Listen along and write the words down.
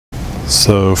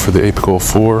So for the apical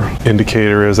 4,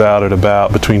 indicator is out at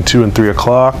about between 2 and 3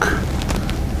 o'clock.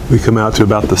 We come out to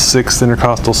about the 6th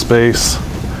intercostal space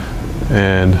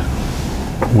and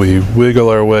we wiggle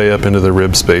our way up into the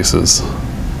rib spaces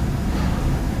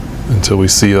until we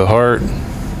see the heart.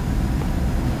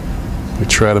 We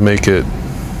try to make it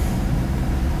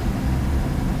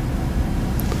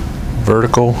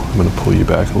vertical. I'm going to pull you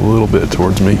back a little bit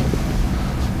towards me.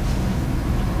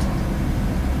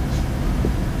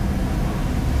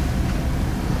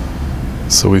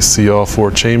 So we see all 4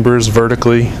 chambers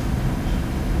vertically.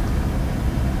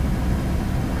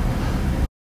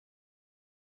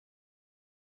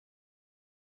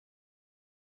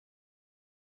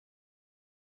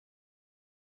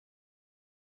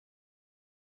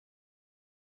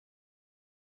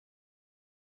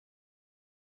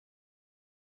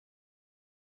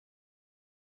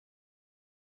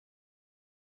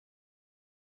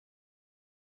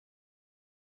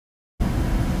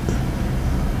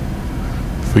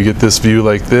 If we get this view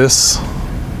like this,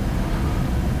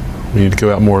 we need to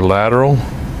go out more lateral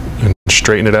and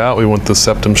straighten it out. We want the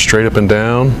septum straight up and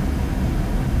down.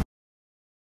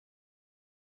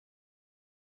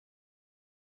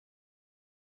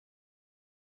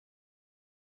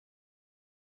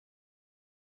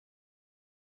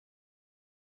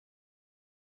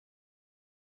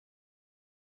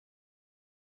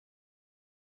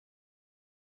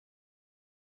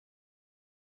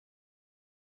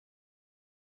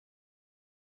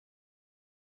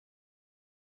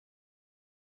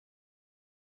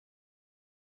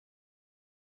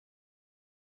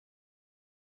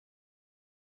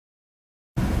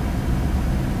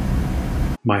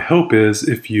 My hope is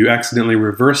if you accidentally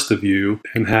reverse the view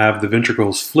and have the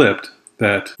ventricles flipped,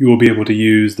 that you will be able to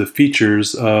use the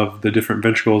features of the different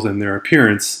ventricles and their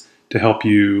appearance to help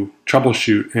you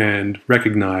troubleshoot and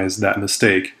recognize that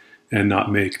mistake and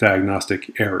not make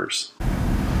diagnostic errors.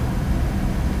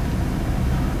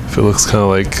 If it looks kind of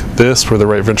like this, where the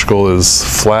right ventricle is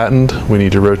flattened, we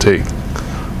need to rotate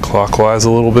clockwise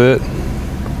a little bit.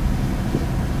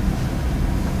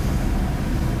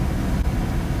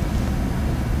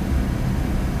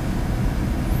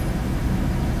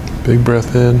 Big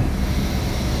breath in,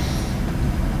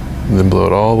 and then blow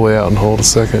it all the way out and hold a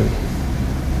second.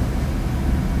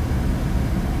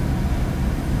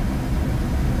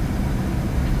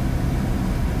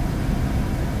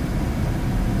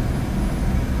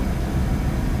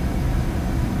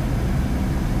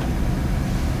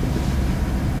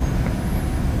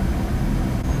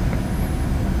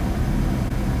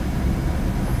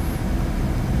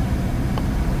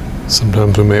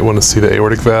 Sometimes we may want to see the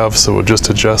aortic valve, so we'll just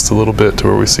adjust a little bit to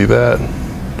where we see that.